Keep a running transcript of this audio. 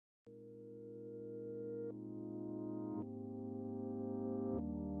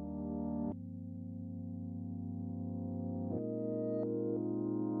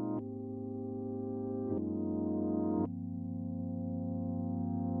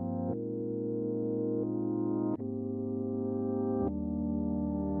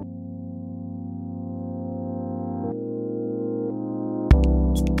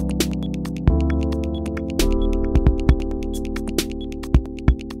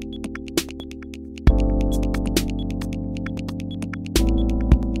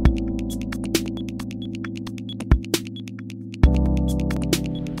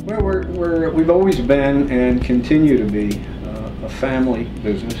We've always been and continue to be a family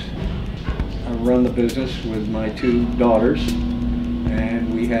business. I run the business with my two daughters,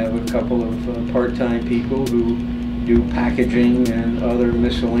 and we have a couple of part-time people who do packaging and other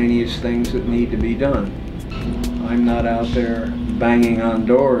miscellaneous things that need to be done. I'm not out there banging on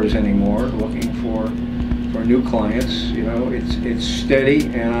doors anymore looking for new clients. You know, it's steady,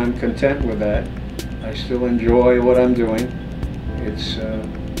 and I'm content with that. I still enjoy what I'm doing. It's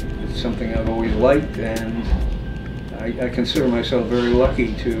something I've always liked, and I consider myself very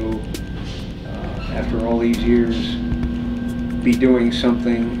lucky to, after all these years, be doing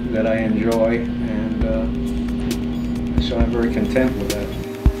something that I enjoy, and so I'm very content with that.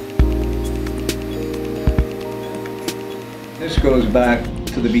 This goes back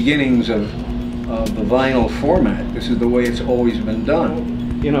to the beginnings of the vinyl format. This is the way it's always been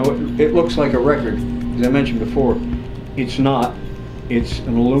done. You know, it looks like a record. As I mentioned before, it's not. It's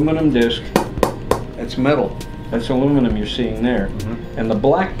an aluminum disc. That's metal. That's aluminum you're seeing there. And the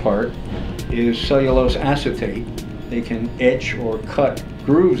black part is cellulose acetate. They can etch or cut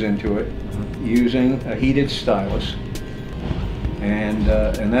grooves into it using a heated stylus. And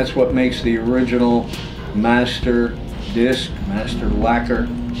that's what makes the original master disc, master lacquer,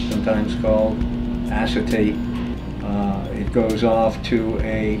 sometimes called acetate. It goes off to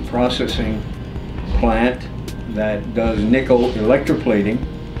a processing plant that does nickel electroplating,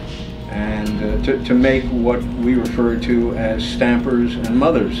 and to make what we refer to as stampers and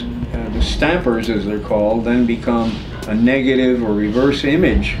mothers. The stampers, as they're called, then become a negative or reverse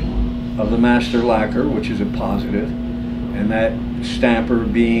image of the master lacquer, which is a positive, and that stamper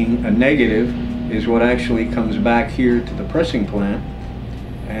being a negative is what actually comes back here to the pressing plant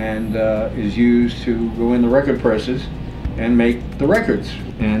and is used to go in the record presses and make the records.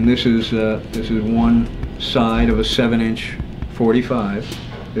 And this is one side of a 7-inch 45.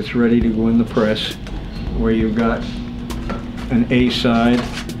 It's ready to go in the press, where you've got an A side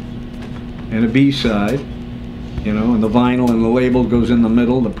and a B side, you know, and the vinyl and the label goes in the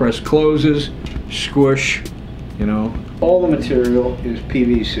middle. The press closes, squish, you know. All the material is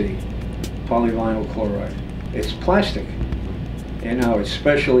PVC, polyvinyl chloride. It's plastic, and now it's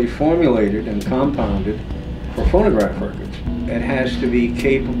specially formulated and compounded for phonograph records. It has to be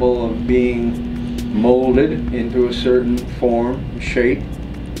capable of being molded into a certain form, shape,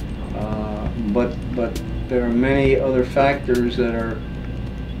 but there are many other factors that are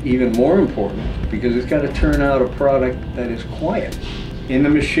even more important, because it's got to turn out a product that is quiet. In the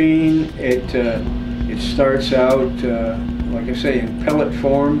machine, it starts out, like I say, in pellet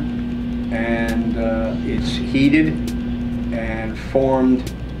form, and it's heated and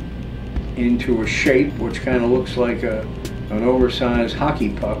formed into a shape which kind of looks like an oversized hockey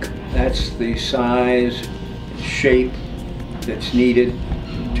puck. That's the size, shape that's needed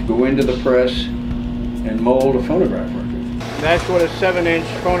to go into the press and mold a phonograph record. That's what a 7-inch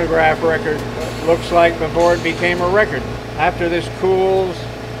phonograph record looks like before it became a record. After this cools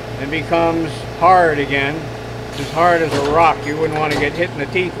and becomes hard again, as hard as a rock, you wouldn't want to get hit in the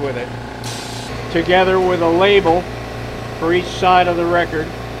teeth with it. Together with a label for each side of the record,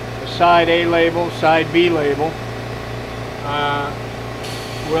 a side A label, side B label,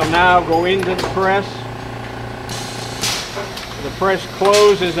 will now go into the press. The press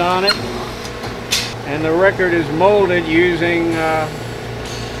closes on it, and the record is molded using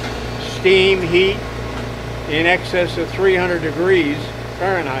steam heat in excess of 300 degrees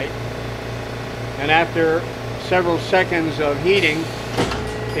Fahrenheit. And after several seconds of heating,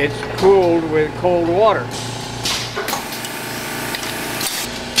 it's cooled with cold water.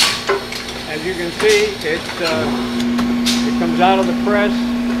 As you can see, it comes out of the press.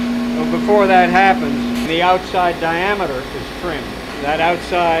 But before that happens, the outside diameter is trimmed. That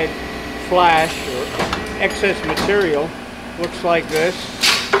outside flash or excess material looks like this.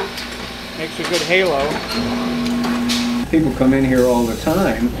 Makes a good halo. People come in here all the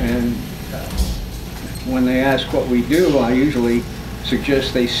time, and when they ask what we do, I usually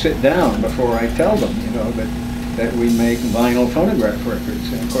suggest they sit down before I tell them, you know, that we make vinyl phonograph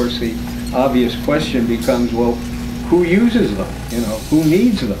records. And of course the obvious question becomes, well, who uses them? You know, who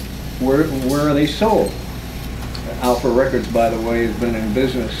needs them? Where are they sold? Alpha Records, by the way, has been in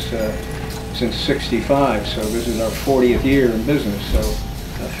business since '65, so this is our 40th year in business, so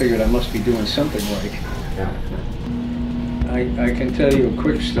I figured I must be doing something right. I can tell you a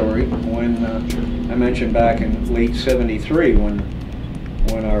quick story. When I mentioned back in late '73, when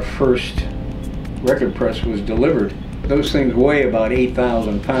our first record press was delivered, those things weigh about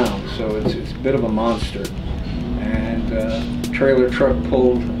 8,000 pounds, so it's a bit of a monster. And trailer truck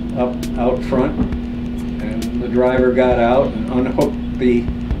pulled up out front, and the driver got out and unhooked the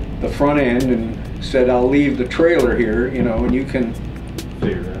the front end and said, I'll leave the trailer here, you know, and you can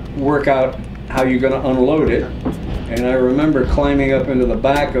work out how you're going to unload it. And I remember climbing up into the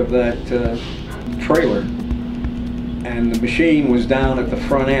back of that trailer, and the machine was down at the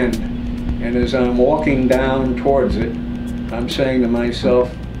front end. And as I'm walking down towards it, I'm saying to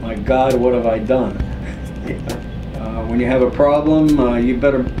myself, my God, what have I done? When you have a problem, you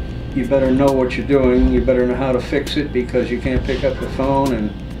better know what you're doing. You better know how to fix it, because you can't pick up the phone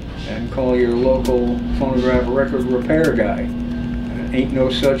and call your local phonograph record repair guy. Ain't no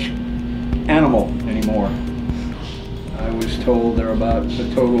such animal anymore. I was told there are about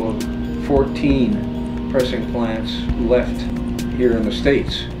a total of 14 pressing plants left here in the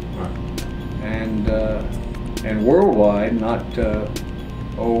States. And worldwide, not,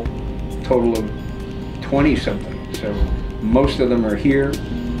 total of 20-something. So most of them are here,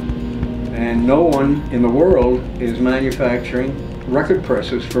 and no one in the world is manufacturing record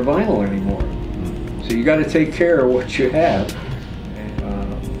presses for vinyl anymore. So you got to take care of what you have.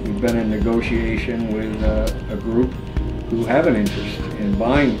 And, we've been in negotiation with a group who have an interest in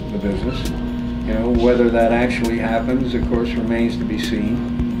buying the business. You know, whether that actually happens, of course, remains to be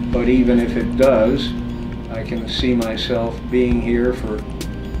seen. But even if it does, I can see myself being here for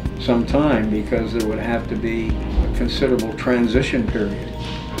some time, because there would have to be a considerable transition period.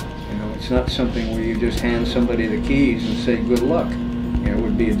 You know, it's not something where you just hand somebody the keys and say good luck. You know, it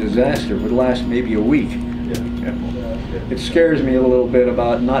would be a disaster. It would last maybe a week. Yeah. It scares me a little bit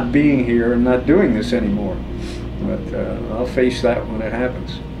about not being here and not doing this anymore. But I'll face that when it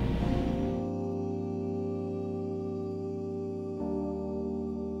happens.